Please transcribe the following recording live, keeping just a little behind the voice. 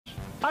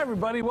Hi,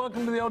 everybody.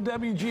 Welcome to the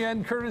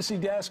WGN Courtesy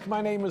Desk.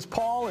 My name is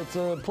Paul. It's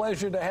a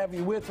pleasure to have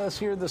you with us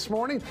here this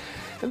morning.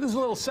 And this is a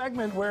little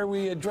segment where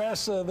we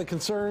address the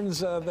concerns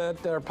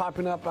that are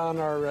popping up on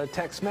our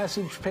text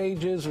message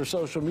pages or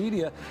social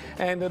media.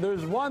 And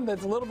there's one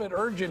that's a little bit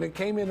urgent. It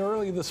came in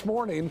early this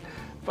morning,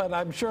 but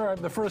I'm sure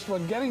I'm the first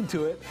one getting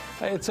to it.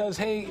 It says,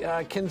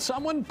 hey, can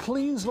someone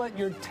please let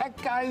your tech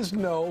guys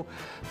know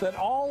that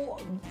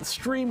all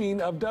streaming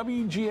of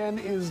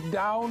WGN is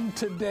down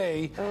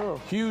today? Oh.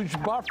 Huge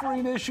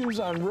buffering issues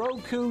on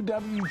Roku,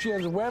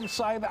 WGN's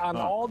website, on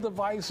all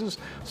devices.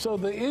 So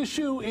the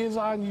issue is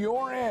on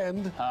your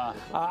end.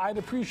 I'd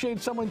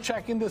appreciate someone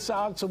checking this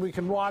out so we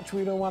can watch.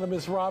 We don't want to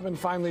miss Robin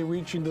finally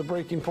reaching the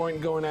breaking point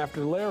and going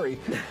after Larry.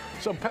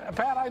 So,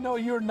 Pat, I know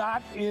you're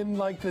not in,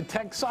 like, the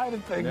tech side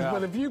of things,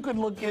 but if you could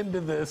look into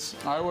this.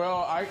 I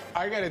will. I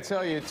got to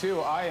tell you, too,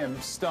 I am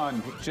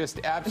stunned, just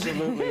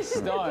absolutely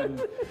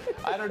stunned.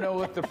 I don't know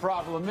what the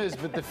problem is,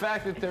 but the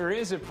fact that there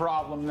is a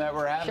problem that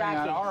we're having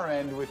on our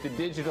end with the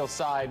digital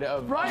side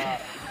of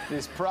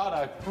this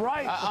product,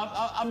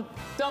 I'm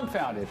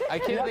dumbfounded. I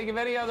can't think of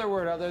any other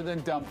word other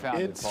than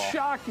dumbfounded, It's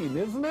shocking,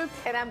 isn't it?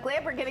 And I'm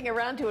glad we're getting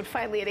around to it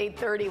finally at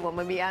 8:30 when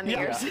we'll be on the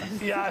air.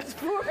 Yeah.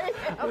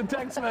 The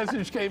text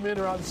message came in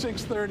around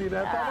 6:30, and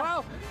I thought,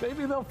 well,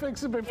 maybe they'll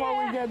fix it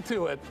before we get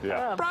to it.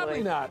 Oh,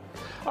 probably not.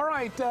 All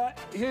right,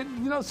 you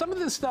know, some of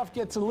this stuff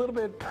gets a little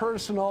bit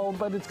personal,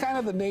 but it's kind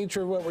of the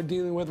nature of what we're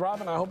dealing with.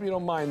 Robin, I hope you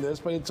don't mind this,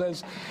 but it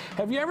says,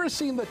 have you ever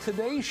seen the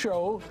Today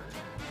Show?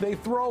 They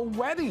throw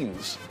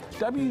weddings.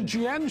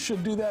 WGN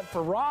should do that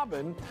for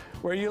Robin,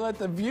 where you let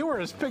the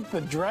viewers pick the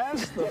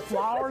dress, the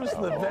flowers,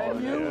 the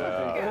venue.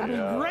 It'll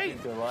be great.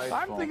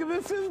 I'm thinking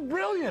this is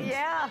brilliant.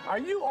 Yeah. Are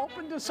you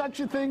open to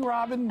such a thing,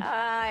 Robin?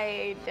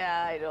 I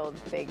don't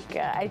think.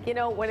 You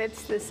know, when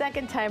it's the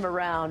second time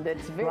around,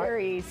 it's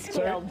very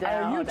scaled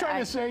down. Are you trying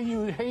to say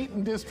you hate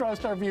and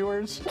distrust our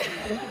viewers?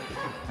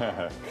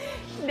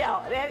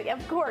 No,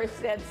 of course,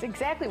 that's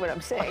exactly what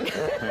I'm saying.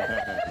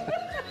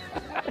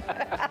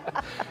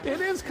 It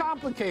is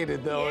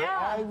complicated, though.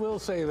 Yeah. I will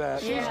say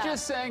that. She's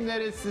just saying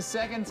that it's the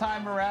second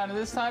time around, and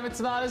this time it's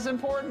not as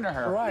important to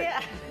her. Right.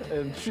 Yeah.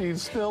 And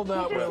she's still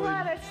not You just willing.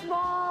 want it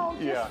small,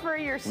 just for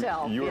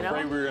yourself. You were know?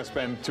 afraid we were going to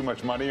spend too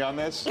much money on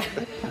this?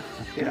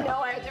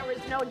 No, there was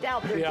no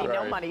doubt there'd be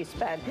no money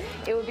spent.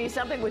 It would be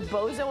something with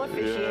Bozo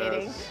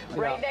officiating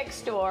right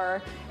next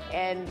door.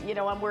 And, you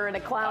know, I'm wearing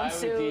a clown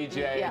suit. I would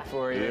DJ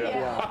for you.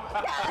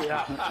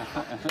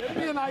 It'd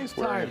be a nice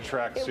time. Wearing a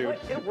tracksuit.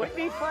 It would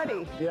be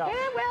funny.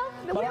 Well,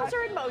 the wheels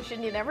are in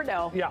motion. You never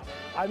know. Yeah,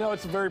 I know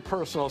it's very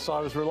personal, so I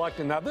was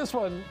reluctant. Now, this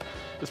one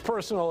is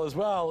personal as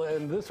well,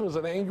 and this was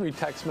an angry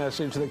text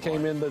message that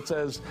came in that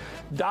says,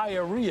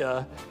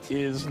 diarrhea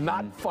is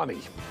not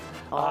funny.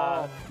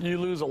 You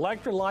lose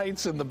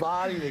electrolytes in the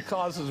body, it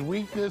causes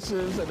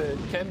weaknesses, and it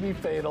can be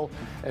fatal,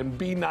 and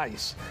be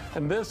nice.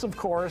 And this, of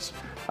course,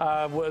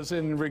 was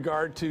in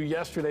regard to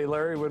yesterday,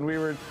 Larry, when we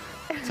were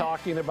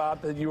talking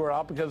about that you were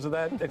out because of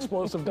that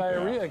explosive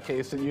diarrhea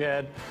case that you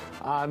had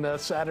on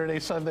Saturday,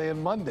 Sunday,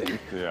 and Monday.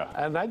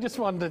 And I just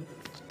wanted to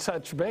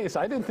touch base.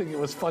 I didn't think it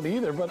was funny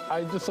either, but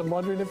I'm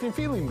wondering if you're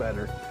feeling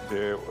better.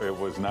 It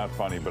was not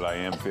funny, but I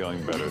am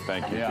feeling better.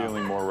 Thank you.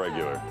 Feeling more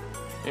regular.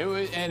 It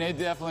was, and it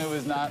definitely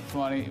was not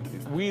funny.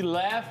 We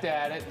laughed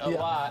at it a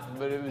lot,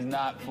 but it was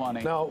not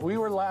funny. No, we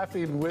were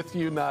laughing with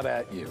you, not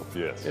at you.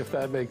 Yes. If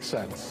that makes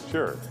sense.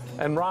 Sure.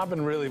 And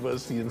Robin really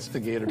was the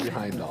instigator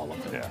behind all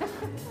of it.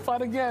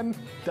 But again,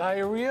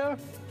 diarrhea,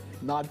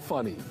 not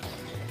funny.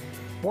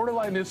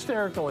 Borderline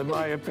hysterical, in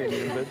my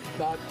opinion, but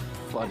not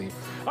funny.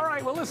 All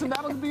right, well, listen,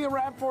 that'll be a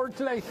wrap for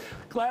today.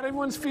 Glad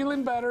everyone's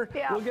feeling better.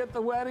 We'll get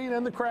the wedding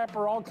and the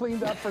crapper all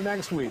cleaned up for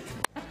next week.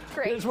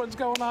 Great. Here's what's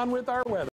going on with our weather.